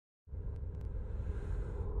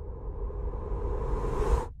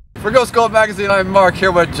For Ghost Gold Magazine, I'm Mark,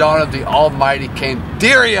 here with John of the almighty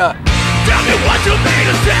Candiria. Tell me what you made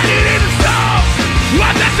of standing in the stone.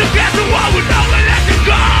 I bet you guess the one would never let you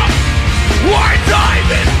go. One time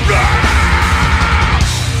is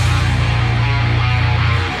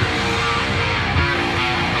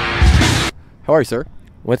How are you, sir?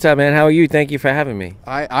 What's up, man? How are you? Thank you for having me.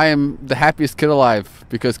 I am the happiest kid alive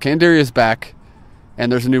because Candiria is back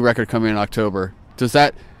and there's a new record coming in October. Is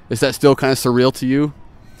that still kind of surreal to you?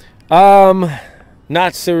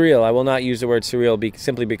 Not surreal. I will not use the word surreal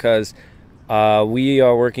simply because we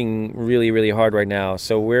are working really, really hard right now.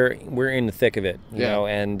 So we're in the thick of it, you know,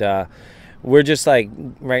 and we're just like,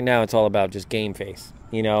 right now it's all about just game face,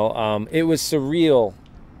 you know. It was surreal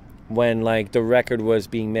when like the record was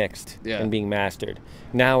being mixed and being mastered.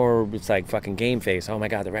 Now it's like fucking game face. Oh my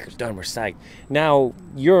God, the record's done. We're psyched. Now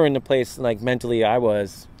you're in the place like mentally I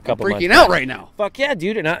was a couple months freaking out right now. Fuck yeah,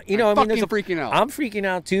 dude. And I mean, freaking out. I'm freaking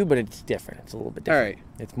out too, but it's different. It's a little bit different. All right.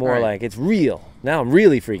 It's more like it's real. Now I'm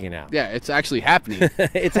really freaking out. Yeah, it's actually happening.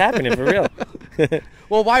 It's happening for real.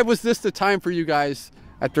 Well, why was this the time for you guys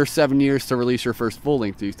after 7 years to release your first full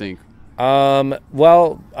length, do you think?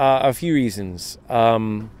 Well, a few reasons.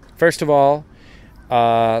 First of all,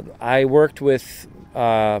 I worked with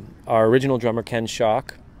our original drummer, Ken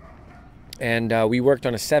Shock, and we worked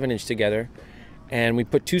on a 7-inch together, and we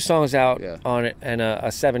put 2 songs out on it, and a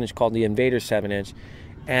 7-inch called the Invader 7-inch,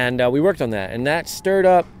 and we worked on that, and that stirred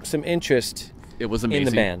up some interest It was amazing. in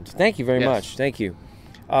the band. Thank you very much. Thank you.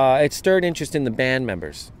 It stirred interest in the band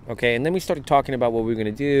members, okay? And then we started talking about what we were going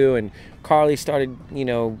to do, and Carly started, you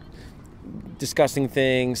know, discussing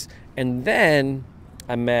things, and then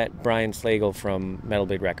I met Brian Slagle from Metal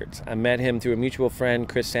Blade Records. I met him through a mutual friend,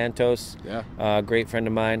 Chris Santos, a great friend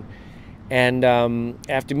of mine. And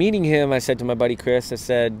after meeting him, I said to my buddy Chris, I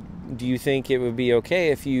said, do you think it would be okay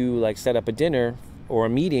if you like set up a dinner or a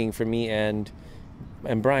meeting for me and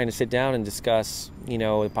Brian to sit down and discuss, you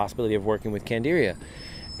know, the possibility of working with Candiria?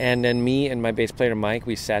 And then me and my bass player Mike,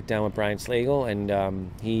 we sat down with Brian Slagle,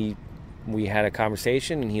 and we had a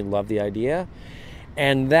conversation, and he loved the idea.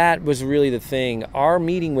 And that was really the thing. Our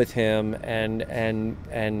meeting with him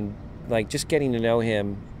and like just getting to know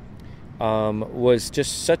him was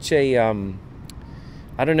just such a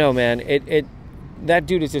I don't know, man. That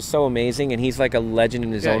dude is just so amazing, and he's like a legend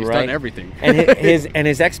in his own right. He's done everything. And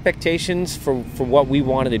his expectations for what we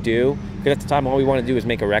wanted to do, because at the time all we wanted to do was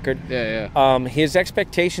make a record. His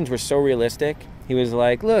expectations were so realistic. He was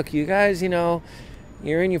like, "Look, you guys, you know,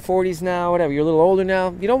 you're in your 40s now, whatever. You're a little older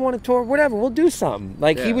now. You don't want to tour, whatever. We'll do something."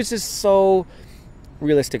 Like he was just so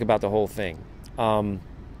realistic about the whole thing. And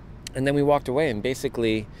then we walked away, and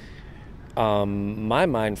basically, my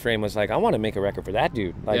mind frame was like, I want to make a record for that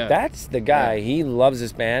dude. Like that's the guy. He loves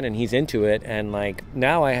this band, and he's into it. And like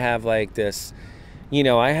now I have like this, you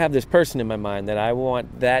know, I have this person in my mind that I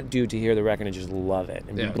want that dude to hear the record and just love it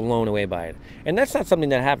and be blown away by it. And that's not something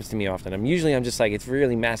that happens to me often. I'm just like, it's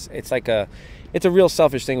really it's like it's a real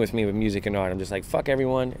selfish thing with me with music and art. I'm just like, fuck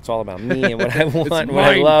everyone. It's all about me and what I want and what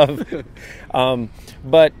I love.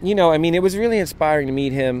 But, you know, I mean, it was really inspiring to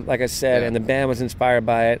meet him, like I said, and the band was inspired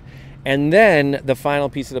by it. And then the final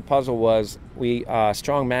piece of the puzzle was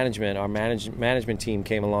Strong Management, our management team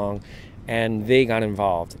came along, and they got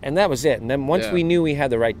involved. And that was it. And then once we knew we had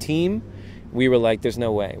the right team, we were like, there's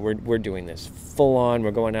no way. We're doing this. Full on,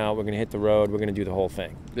 we're going out, we're going to hit the road, we're going to do the whole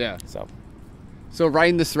thing. So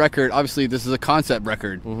writing this record, obviously this is a concept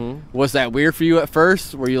record. Was that weird for you at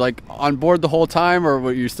first? Were you like on board the whole time, or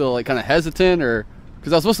were you still like kind of hesitant, or because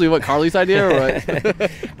that was supposed to be what, Carly's idea, or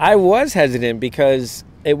what? I was hesitant because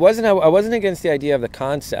I wasn't against the idea of the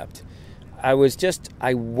concept. I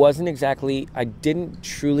didn't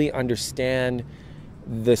truly understand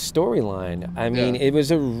the storyline. I mean, it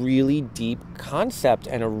was a really deep concept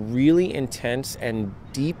and a really intense and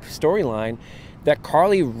deep storyline that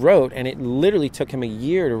Carly wrote, and it literally took him a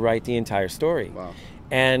year to write the entire story. Wow.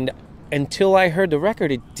 And until I heard the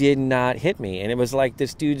record, it did not hit me. And it was like,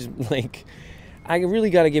 this dude's like, I really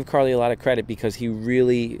got to give Carly a lot of credit, because he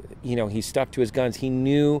really, you know, he stuck to his guns. He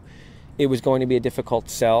knew it was going to be a difficult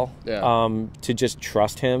sell, to just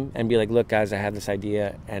trust him and be like, look guys, I have this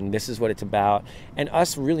idea and this is what it's about, and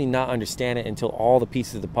us really not understand it until all the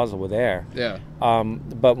pieces of the puzzle were there.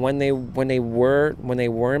 But when they were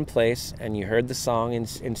in place, and you heard the song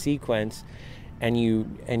in sequence, and you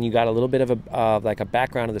got a little bit of a like a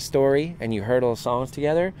background of the story, and you heard all the songs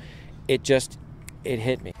together, it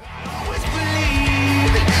hit me. I always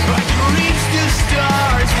believed I could reach the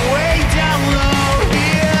stars way down low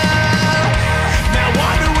here. Now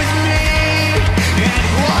wander with me and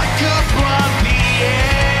walk above the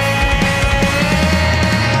air.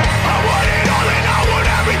 I want it all and I want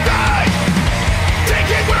everything.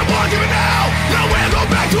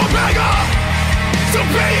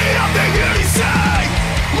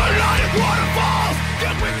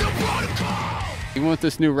 Even with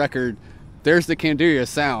this new record, there's the Candiria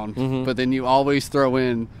sound, but then you always throw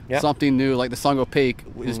in something new, like the song "Opaque"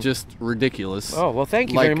 is just ridiculous. Oh well,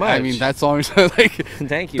 thank you very much. I mean, that song's like,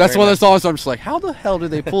 thank you. That's one of the songs I'm just like, how the hell did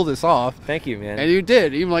they pull this off? Thank you, man. And you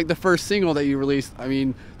did. Even like the first single that you released. I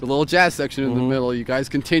mean, the little jazz section in the middle. You guys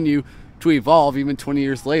continue to evolve even 20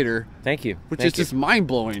 years later. Thank you. Which is just mind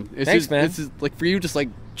blowing. Thanks, man. It's just like for you, just like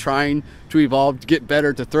trying to evolve, to get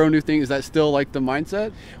better, to throw new things. Is that still like the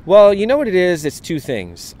mindset? Well, you know what it is? It's two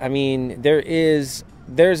things. I mean, there's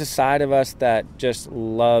a side of us that just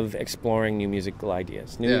love exploring new musical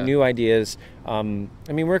ideas, new ideas. I mean,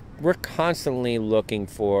 we're constantly looking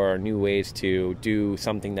for new ways to do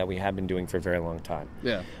something that we have been doing for a very long time.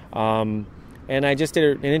 Yeah. And I just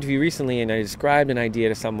did an interview recently, and I described an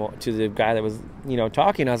idea to the guy that was,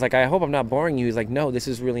 talking. I was like, I hope I'm not boring you. He's like, no, this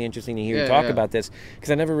is really interesting to hear you talk about this,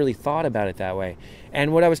 because I never really thought about it that way.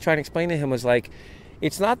 And what I was trying to explain to him was like,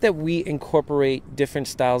 it's not that we incorporate different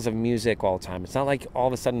styles of music all the time. It's not like all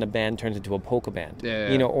of a sudden a band turns into a polka band,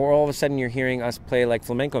 or all of a sudden you're hearing us play like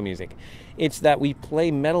flamenco music. It's that we play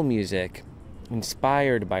metal music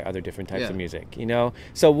inspired by other different types of music,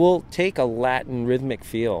 So we'll take a Latin rhythmic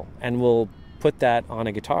feel and we'll put that on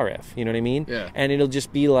a guitar riff, you know what I mean? Yeah. And it'll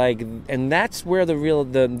just be like, and that's where the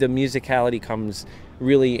musicality comes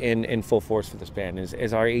really in full force for this band,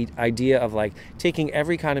 is our idea of like taking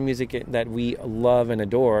every kind of music that we love and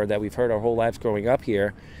adore, that we've heard our whole lives growing up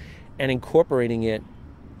here, and incorporating it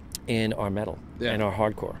in our metal and our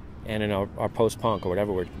hardcore and in our post-punk or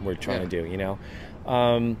whatever we're trying to do,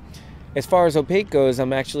 As far as Opaque goes,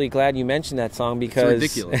 I'm actually glad you mentioned that song, because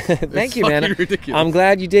it's ridiculous. Thank you, man. Ridiculous. I'm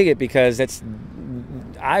glad you dig it, because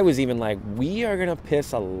I was even like, we are gonna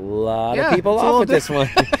piss a lot of people off with this one.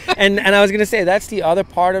 and I was gonna say, that's the other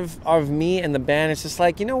part of me and the band. It's just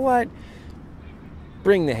like, you know what?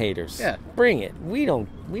 Bring the haters. Yeah. Bring it. We don't,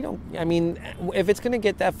 I mean, if it's going to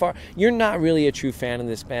get that far, you're not really a true fan of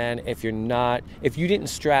this band if you didn't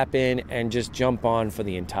strap in and just jump on for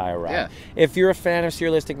the entire ride. Yeah. If you're a fan of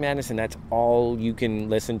Surrealistic Madness and that's all you can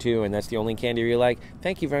listen to and that's the only Candiria you like,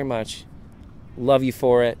 thank you very much. Love you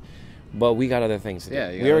for it. But we got other things to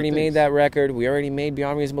do. We already made that record. We already made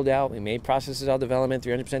Beyond Reasonable Doubt. We made Processes of Development,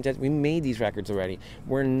 300% Test. We made these records already.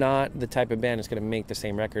 We're not the type of band that's going to make the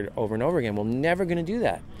same record over and over again. We're never going to do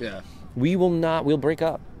that. Yeah. We will not. We'll break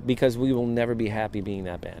up, because we will never be happy being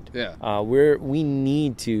that band. Yeah. We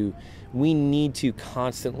need to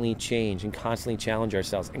constantly change and constantly challenge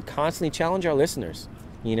ourselves and constantly challenge our listeners.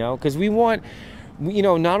 Because we want.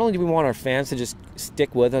 Not only do we want our fans to just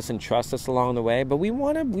stick with us and trust us along the way, but we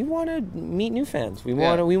want to meet new fans. We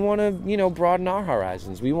want to broaden our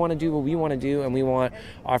horizons. We want to do what we want to do, and we want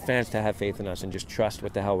our fans to have faith in us and just trust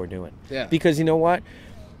what the hell we're doing. Yeah. Because you know what?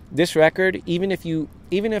 This record, even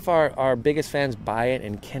if our biggest fans buy it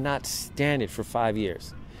and cannot stand it for 5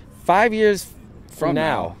 years, 5 years from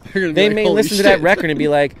now, they may listen to that record and be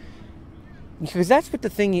like, because that's what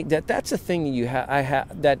that's the thing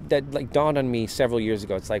that like dawned on me several years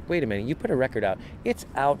ago. It's like, wait a minute, you put a record out, it's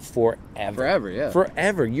out forever. Forever, yeah.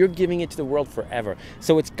 Forever. You're giving it to the world forever.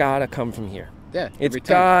 So it's gotta come from here. Yeah. It's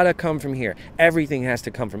gotta come from here. Everything has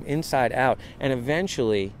to come from inside out, and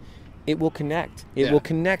eventually it will connect. It will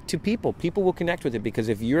connect to people. People will connect with it, because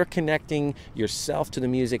if you're connecting yourself to the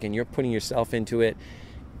music and you're putting yourself into it,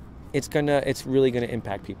 it's really gonna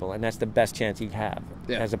impact people, and that's the best chance you have,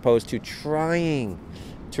 as opposed to trying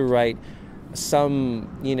to write some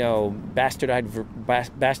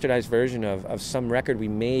bastardized version of some record we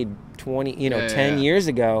made 10 years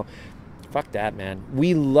ago. Fuck that, man.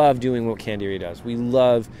 We love doing what Candiria does. We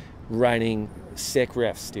love writing sick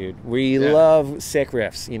riffs, dude. We love sick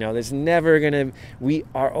riffs. We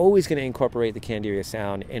are always gonna incorporate the Candiria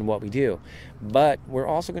sound in what we do, but we're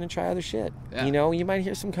also gonna try other shit. You might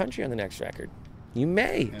hear some country on the next record. You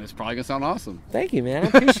may, and it's probably gonna sound awesome. Thank you, man. I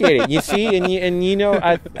appreciate it. You see,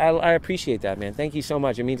 I appreciate that, man. Thank you so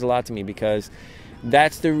much. It means a lot to me, because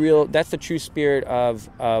that's the true spirit of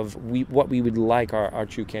what we would like our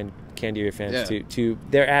true Candiria fans to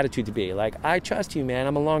their attitude to be. Like, I trust you, man.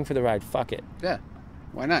 I'm along for the ride. Fuck it. Yeah.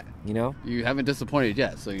 Why not? You haven't disappointed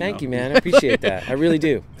yet, so Thank you, man. I appreciate that. I really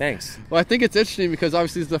do. Thanks. Well, I think it's interesting, because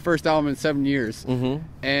obviously it's the first album in 7 years,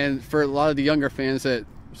 and for a lot of the younger fans that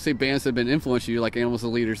say bands that have been influencing you, like Animals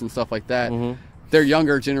and Leaders and stuff like that, their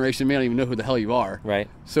younger generation may not even know who the hell you are. Right.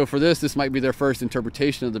 So for this might be their first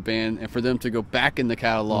interpretation of the band, and for them to go back in the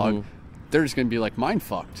catalog, they're just going to be like mind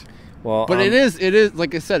fucked. Well, but it is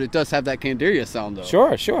like I said, it does have that Candiria sound though.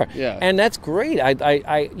 Sure, sure. Yeah. And that's great.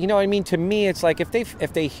 You know, I mean, to me, it's like if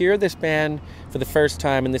they hear this band for the first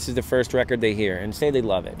time and this is the first record they hear and say they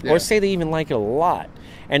love it, or say they even like it a lot,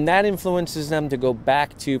 and that influences them to go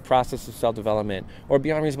back to Process of Self-Development or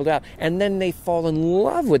Beyond Reasonable Doubt, and then they fall in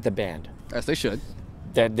love with the band. As they should.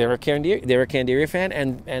 That they're a Candiria fan,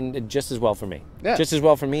 and just as well for me. Yeah. Just as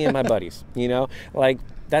well for me and my buddies. You know, like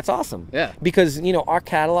that's awesome. Yeah. Because you know our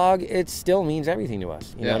catalog, it still means everything to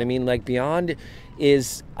us. You know what I mean? Like Beyond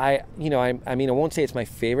is I mean I won't say it's my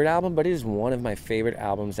favorite album, but it is one of my favorite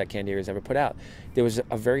albums that Candiria's ever put out. There was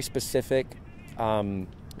a very specific. There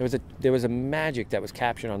was a magic that was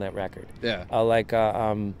captured on that record. Yeah.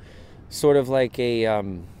 Sort of like a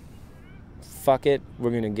fuck it,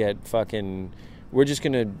 we're just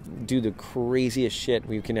gonna do the craziest shit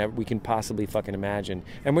we can possibly fucking imagine,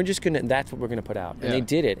 and that's what we're gonna put out. And they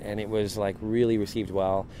did it, and it was like really received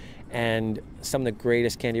well. And some of the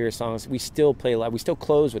greatest Candiria songs we still play live. We still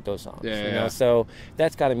close with those songs. You know, so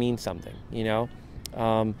that's got to mean something. You know,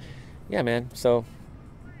 yeah, man. So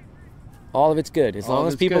all of it's good as long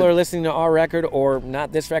as people are listening to our record, or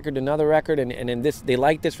not this record, another record, and in this they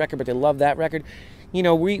like this record but they love that record. You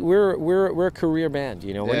know, we're a career band.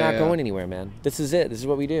 You know, we're not going anywhere, man. This is it. This is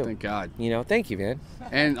what we do. Thank God. You know, thank you, man.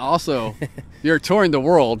 And also, you're touring the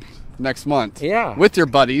world next month. Yeah. With your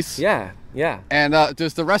buddies. Yeah. Yeah. And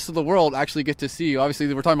does the rest of the world actually get to see you?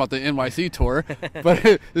 Obviously, we're talking about the NYC tour,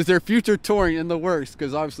 but is there future touring in the works?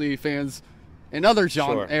 Because obviously, fans in other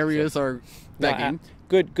areas are begging.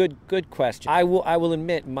 Good question. I will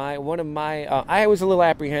admit I was a little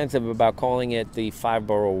apprehensive about calling it the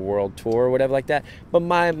 5-borough world tour or whatever like that. But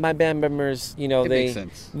my band members, you know,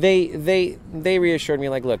 they reassured me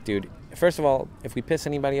like, look, dude. First of all, if we piss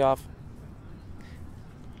anybody off,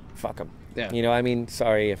 fuck them. Yeah. You know, I mean,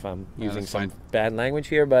 sorry if I'm using some bad language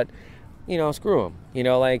here, but you know, screw them. You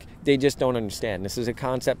know, like they just don't understand. This is a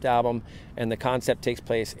concept album, and the concept takes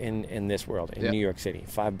place in this world, in New York City,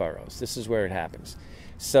 5 boroughs. This is where it happens.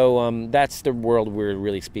 So that's the world we're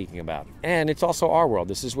really speaking about. And it's also our world.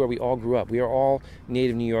 This is where we all grew up. We are all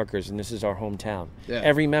native New Yorkers, and this is our hometown. Yeah.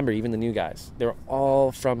 Every member, even the new guys, they're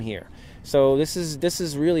all from here. So this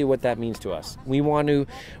is really what that means to us. We would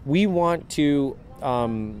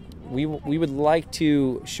like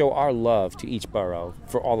to show our love to each borough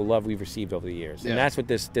for all the love we've received over the years. And that's what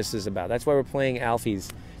this is about. That's why we're playing Alfie's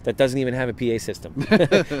that doesn't even have a PA system.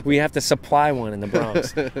 We have to supply one in the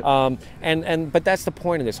Bronx. But that's the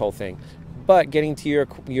point of this whole thing. But getting to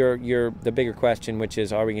the bigger question, which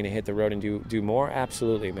is, are we going to hit the road and do more?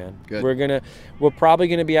 Absolutely, man. Good. We're probably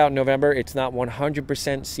going to be out in November. It's not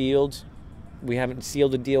 100% sealed. We haven't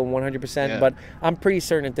sealed the deal 100%, but I'm pretty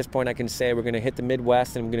certain at this point I can say we're going to hit the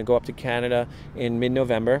Midwest and we're going to go up to Canada in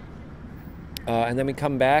mid-November. And then we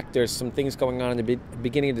come back. There's some things going on in the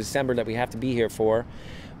beginning of December that we have to be here for.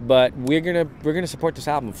 But we're gonna support this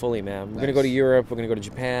album fully, man. We're gonna go to Europe. We're gonna go to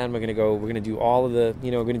Japan. We're gonna do all of the,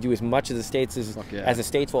 we're gonna do as much of the states as the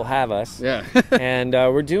states will have us. Yeah. And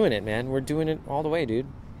we're doing it, man. We're doing it all the way, dude.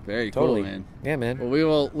 Very cool, man. Yeah, man. Well, we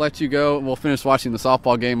will let you go, and we'll finish watching the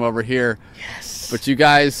softball game over here. Yes. But you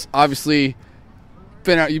guys, obviously,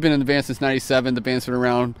 you've been in the band since '97. The band's been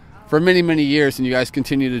around for many, many years, and you guys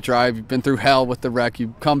continue to drive. You've been through hell with the wreck.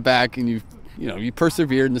 You come back, and you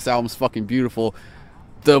persevered, and this album's fucking beautiful.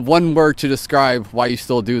 The one word to describe why you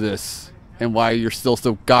still do this and why you're still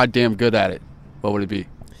so goddamn good at it, what would it be?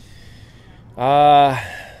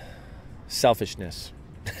 Selfishness.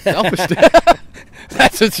 Selfishness?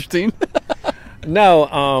 That's interesting.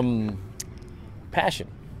 No, passion.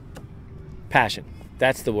 Passion.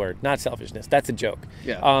 That's the word, not selfishness. That's a joke.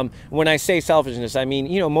 Yeah. When I say selfishness, I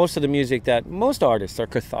mean, most of the music that most artists are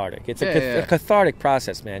cathartic. It's a cathartic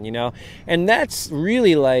process, man, And that's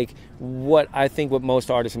really like what I think what most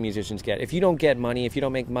artists and musicians get. If you don't get money, if you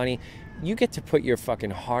don't make money, you get to put your fucking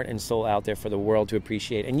heart and soul out there for the world to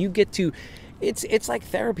appreciate. And you get to, it's like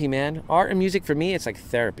therapy, man. Art and music for me, it's like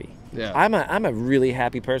therapy. Yeah. I'm a really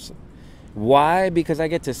happy person. Why? Because I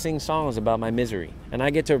get to sing songs about my misery, and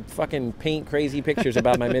I get to fucking paint crazy pictures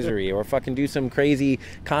about my misery, or fucking do some crazy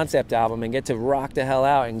concept album and get to rock the hell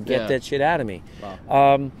out and get that shit out of me.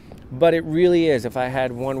 Wow. But it really is, if I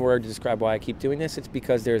had one word to describe why I keep doing this, it's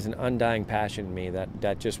because there's an undying passion in me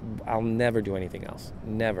that just, I'll never do anything else.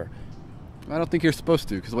 Never. I don't think you're supposed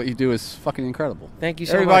to, because what you do is fucking incredible. Thank you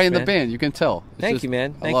so much, Everybody in the band, you can tell. Thank you,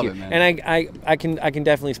 man. I love it, man. And I can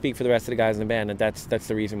definitely speak for the rest of the guys in the band, and that's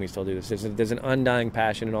the reason we still do this. There's an undying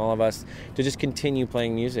passion in all of us to just continue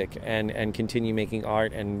playing music and continue making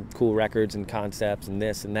art and cool records and concepts and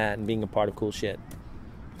this and that and being a part of cool shit.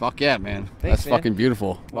 Fuck yeah, man. Thanks, That's man. fucking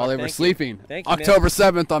beautiful. While they were thank you. sleeping. Thank you, man. October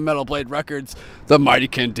 7th on Metal Blade Records. The mighty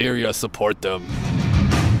Candiria support them.